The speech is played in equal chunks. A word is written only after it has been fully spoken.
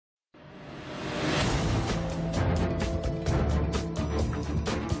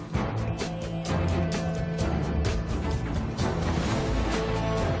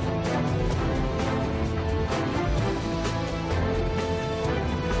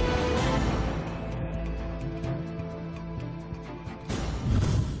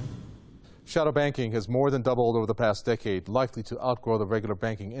Shadow banking has more than doubled over the past decade, likely to outgrow the regular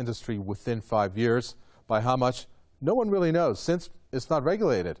banking industry within 5 years. By how much? No one really knows, since it's not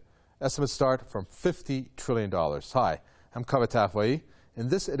regulated. Estimates start from $50 trillion. Hi, I'm Kaveh Tafwai. In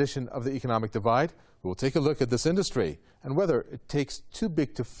this edition of The Economic Divide, we will take a look at this industry and whether it takes too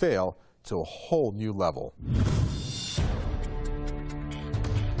big to fail to a whole new level.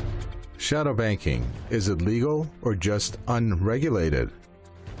 Shadow banking, is it legal or just unregulated?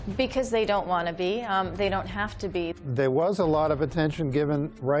 Because they don't want to be. They don't have to be. There was a lot of attention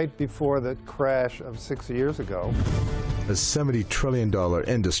given right before the crash of 6 years ago. A $70 trillion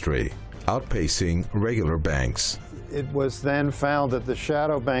industry, outpacing regular banks. It was then found that the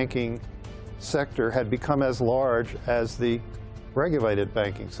shadow banking sector had become as large as the regulated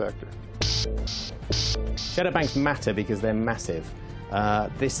banking sector. Shadow banks matter because they're massive.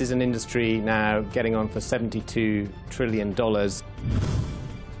 This is an industry now getting on for $72 trillion.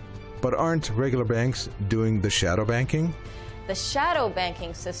 But aren't regular banks doing the shadow banking? The shadow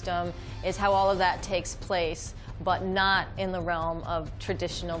banking system is how all of that takes place, but not in the realm of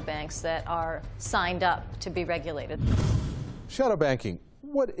traditional banks that are signed up to be regulated. Shadow banking,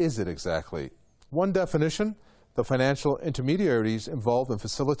 what is it exactly? One definition, the financial intermediaries involved in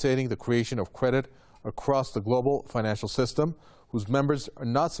facilitating the creation of credit across the global financial system, whose members are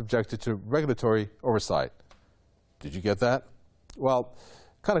not subjected to regulatory oversight. Did you get that? Well,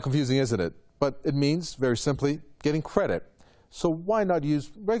 kind of confusing, isn't it? But it means, very simply, getting credit. So why not use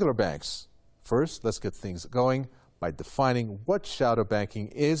regular banks? First, let's get things going by defining what shadow banking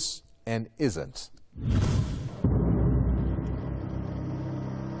is and isn't.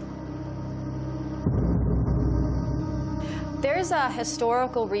 There's a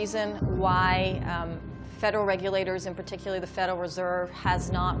historical reason why federal regulators, and particularly the Federal Reserve,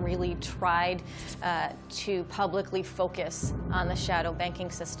 has not really tried to publicly focus on the shadow banking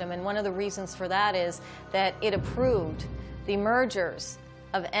system. And one of the reasons for that is that it approved the mergers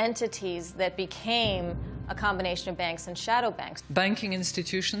of entities that became a combination of banks and shadow banks. Banking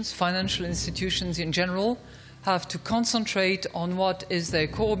institutions, financial institutions in general, have to concentrate on what is their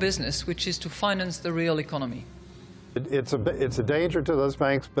core business, which is to finance the real economy. It's a danger to those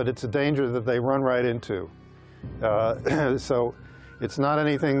banks, but it's a danger that they run right into. So it's not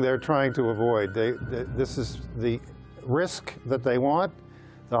anything they're trying to avoid. This is the risk that they want,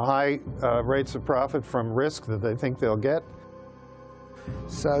 the high rates of profit from risk that they think they'll get.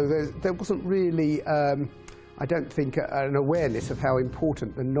 So there wasn't really, I don't think, an awareness of how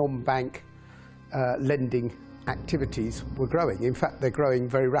important the non-bank lending activities were growing. In fact, they're growing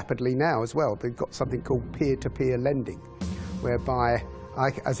very rapidly now as well. They've got something called peer-to-peer lending, whereby I,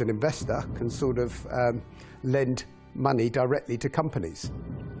 as an investor, can sort of lend money directly to companies.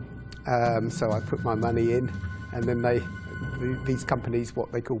 So I put my money in, and then these companies,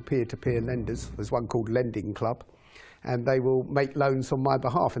 what they call peer-to-peer lenders, there's one called Lending Club, and they will make loans on my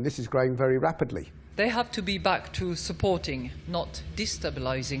behalf, and this is growing very rapidly. They have to be back to supporting, not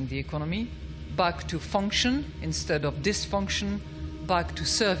destabilizing the economy, back to function instead of dysfunction, back to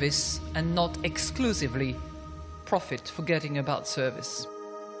service and not exclusively profit, forgetting about service.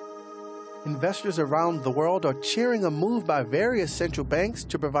 Investors around the world are cheering a move by various central banks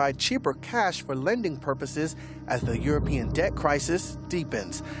to provide cheaper cash for lending purposes as the European debt crisis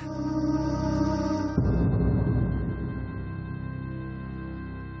deepens.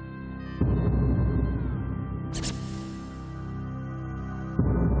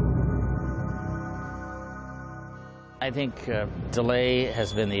 I think delay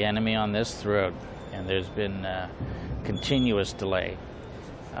has been the enemy on this throughout, and there's been continuous delay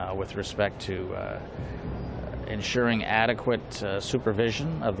with respect to ensuring adequate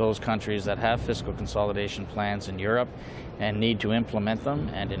supervision of those countries that have fiscal consolidation plans in Europe and need to implement them,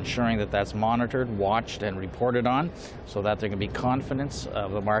 and ensuring that that's monitored, watched, and reported on so that there can be confidence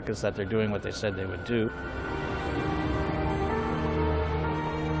of the markets that they're doing what they said they would do.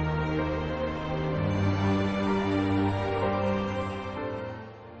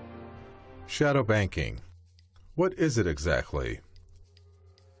 Shadow banking. What is it exactly?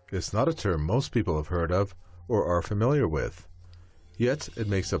 It's not a term most people have heard of or are familiar with. Yet it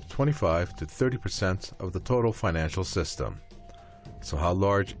makes up 25 to 30% of the total financial system. So how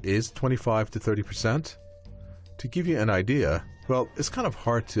large is 25 to 30%? To give you an idea, well, it's kind of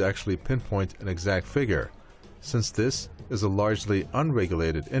hard to actually pinpoint an exact figure, since this is a largely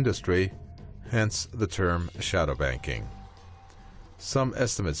unregulated industry, hence the term shadow banking. Some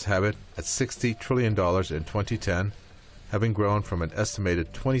estimates have it at $60 trillion in 2010, having grown from an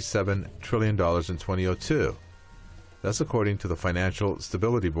estimated $27 trillion in 2002. That's according to the Financial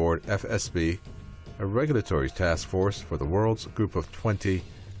Stability Board, FSB, a regulatory task force for the world's Group of 20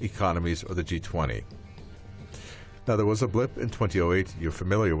 economies or the G20. Now, there was a blip in 2008. You're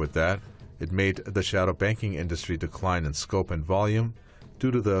familiar with that. It made the shadow banking industry decline in scope and volume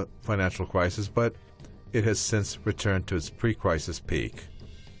due to the financial crisis, but it has since returned to its pre-crisis peak.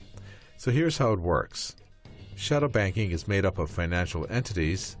 So here's how it works. Shadow banking is made up of financial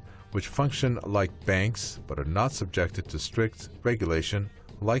entities which function like banks but are not subjected to strict regulation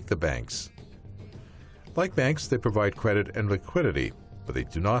like the banks. Like banks, they provide credit and liquidity, but they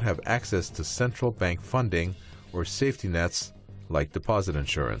do not have access to central bank funding or safety nets like deposit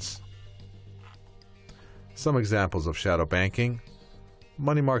insurance. Some examples of shadow banking: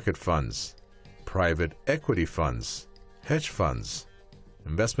 money market funds, private equity funds, hedge funds,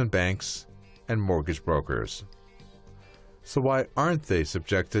 investment banks, and mortgage brokers. So why aren't they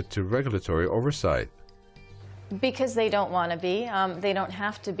subjected to regulatory oversight? Because they don't want to be. They don't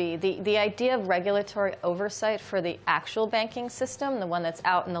have to be. The idea of regulatory oversight for the actual banking system, the one that's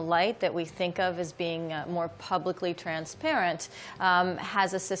out in the light that we think of as being more publicly transparent,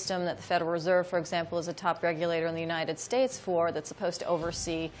 has a system that the Federal Reserve, for example, is a top regulator in the United States for, that's supposed to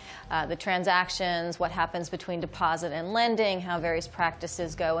oversee the transactions, what happens between deposit and lending, how various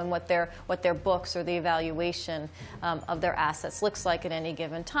practices go, and what their books or the evaluation of their assets looks like at any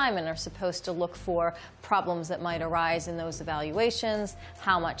given time, and are supposed to look for problems that might arise in those evaluations,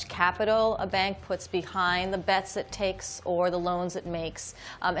 how much capital a bank puts behind the bets it takes or the loans it makes,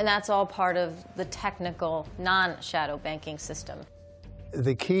 and that's all part of the technical non-shadow banking system.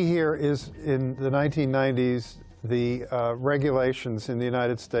 The key here is in the 1990s, the regulations in the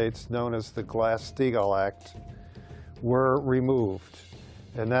United States known as the Glass-Steagall Act were removed,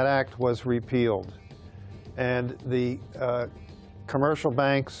 and that act was repealed. And the commercial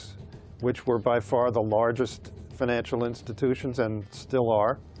banks, which were by far the largest financial institutions and still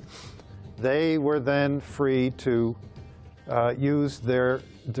are, they were then free to use their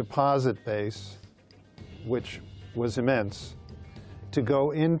deposit base, which was immense, to go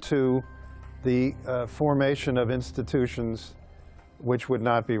into the formation of institutions which would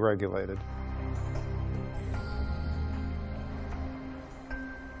not be regulated.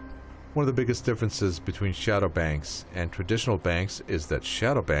 One of the biggest differences between shadow banks and traditional banks is that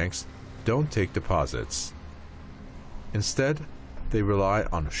shadow banks don't take deposits. Instead, they rely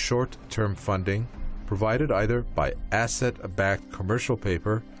on short-term funding provided either by asset-backed commercial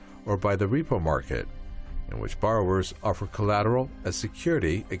paper or by the repo market, in which borrowers offer collateral as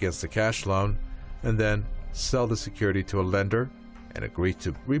security against a cash loan and then sell the security to a lender and agree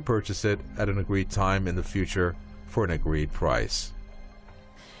to repurchase it at an agreed time in the future for an agreed price.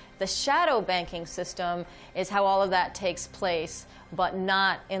 The shadow banking system is how all of that takes place, but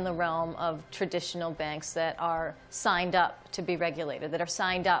not in the realm of traditional banks that are signed up to be regulated, that are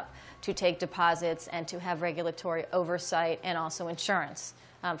signed up to take deposits and to have regulatory oversight and also insurance.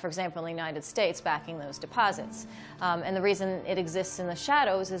 For example, in the United States, backing those deposits. And the reason it exists in the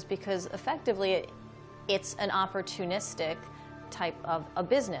shadows is because effectively it's an opportunistic type of a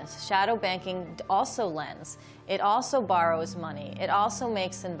business. Shadow banking also lends. It also borrows money. It also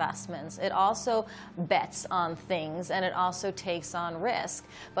makes investments. It also bets on things, and it also takes on risk.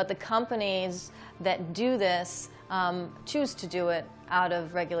 But the companies that do this choose to do it out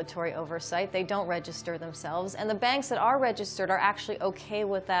of regulatory oversight. They don't register themselves. And the banks that are registered are actually okay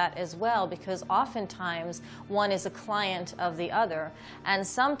with that as well, because oftentimes one is a client of the other. And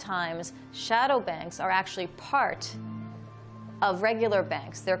sometimes shadow banks are actually part of regular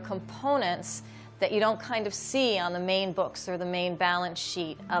banks. They're components that you don't kind of see on the main books or the main balance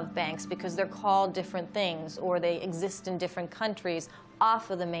sheet of banks because they're called different things or they exist in different countries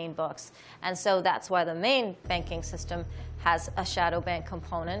off of the main books. And so that's why the main banking system has a shadow bank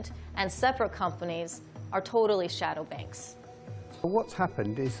component, and separate companies are totally shadow banks. What's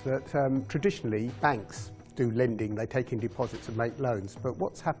happened is that traditionally banks do lending, they take in deposits and make loans, but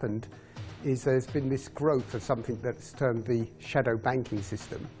what's happened is there's been this growth of something that's termed the shadow banking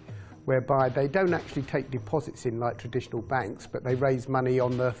system, whereby they don't actually take deposits in like traditional banks, but they raise money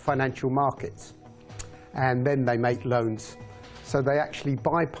on the financial markets, and then they make loans. So they actually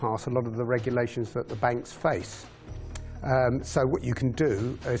bypass a lot of the regulations that the banks face. So what you can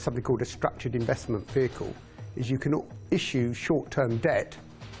do is something called a structured investment vehicle, is you can issue short-term debt,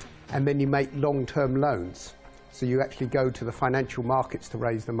 and then you make long-term loans. So you actually go to the financial markets to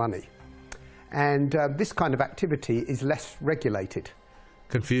raise the money. And this kind of activity is less regulated.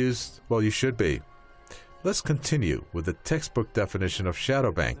 Confused? Well, you should be. Let's continue with the textbook definition of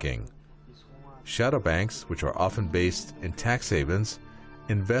shadow banking. Shadow banks, which are often based in tax havens,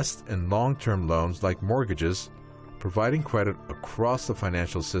 invest in long-term loans like mortgages, providing credit across the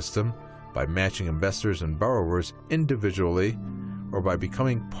financial system by matching investors and borrowers individually or by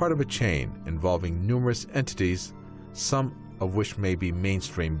becoming part of a chain involving numerous entities, some of which may be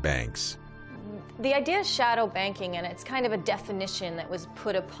mainstream banks. The idea is shadow banking, and it's kind of a definition that was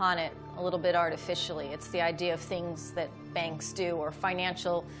put upon it a little bit artificially. It's the idea of things that banks do, or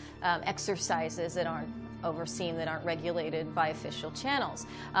financial exercises that aren't overseen, that aren't regulated by official channels.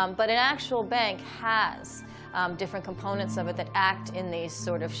 But an actual bank has different components of it that act in these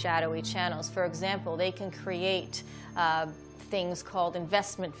sort of shadowy channels. For example, they can create things called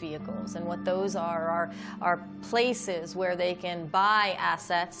investment vehicles, and what those are places where they can buy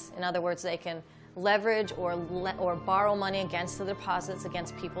assets. In other words, they can leverage or borrow money against the deposits,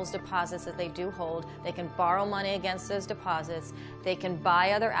 against people's deposits that they do hold. They can borrow money against those deposits, they can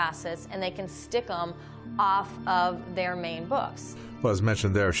buy other assets, and they can stick them off of their main books. Well, as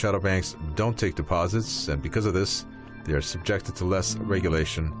mentioned there, shadow banks don't take deposits, and because of this, they are subjected to less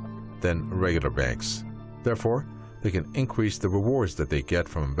regulation than regular banks. Therefore, they can increase the rewards that they get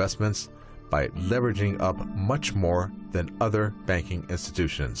from investments by leveraging up much more than other banking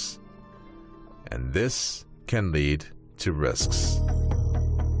institutions. And this can lead to risks.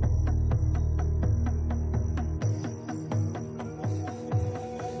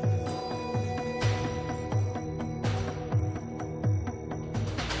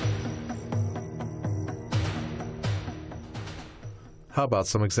 How about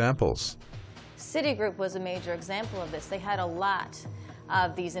some examples? Citigroup was a major example of this. They had a lot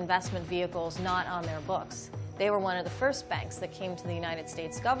of these investment vehicles not on their books. They were one of the first banks that came to the United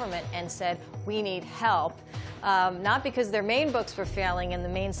States government and said, we need help, not because their main books were failing and the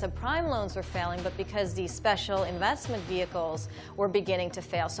main subprime loans were failing, but because these special investment vehicles were beginning to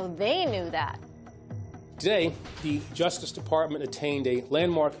fail. So they knew that. Today, the Justice Department attained a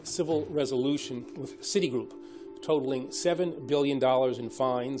landmark civil resolution with Citigroup, totaling $7 billion in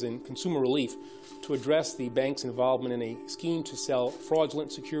fines and consumer relief to address the bank's involvement in a scheme to sell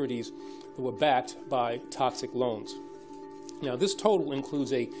fraudulent securities that were backed by toxic loans. Now, this total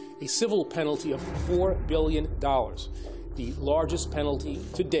includes a civil penalty of $4 billion, the largest penalty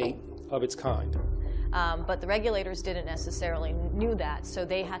to date of its kind. But the regulators didn't necessarily knew that, so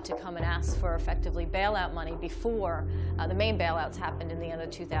they had to come and ask for effectively bailout money before the main bailouts happened in the end of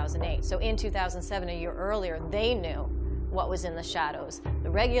 2008. So in 2007, a year earlier, they knew what was in the shadows.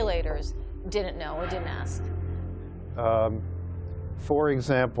 The regulators didn't know or didn't ask. For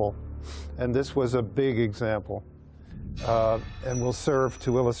example, and this was a big example, and will serve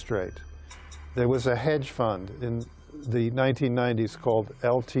to illustrate, there was a hedge fund in the 1990s called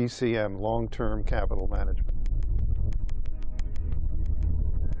LTCM, Long-Term Capital Management.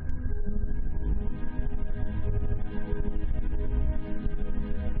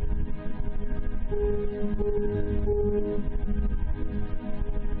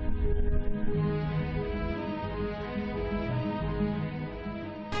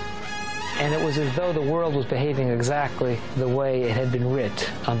 And it was as though the world was behaving exactly the way it had been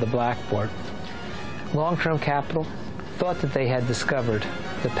writ on the blackboard. Long-term capital thought that they had discovered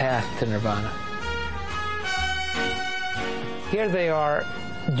the path to nirvana. Here they are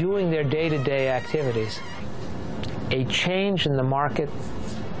doing their day-to-day activities. A change in the market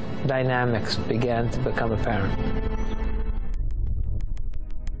dynamics began to become apparent.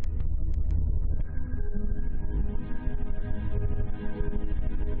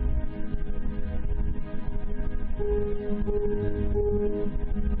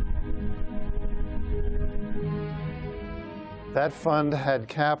 That fund had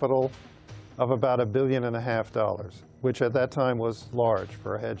capital of about $1.5 billion, which at that time was large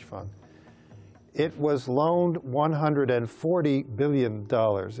for a hedge fund. It was loaned $140 billion,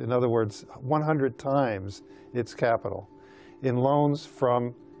 in other words, 100 times its capital, in loans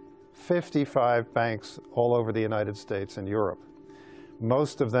from 55 banks all over the United States and Europe,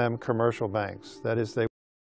 most of them commercial banks. That is, they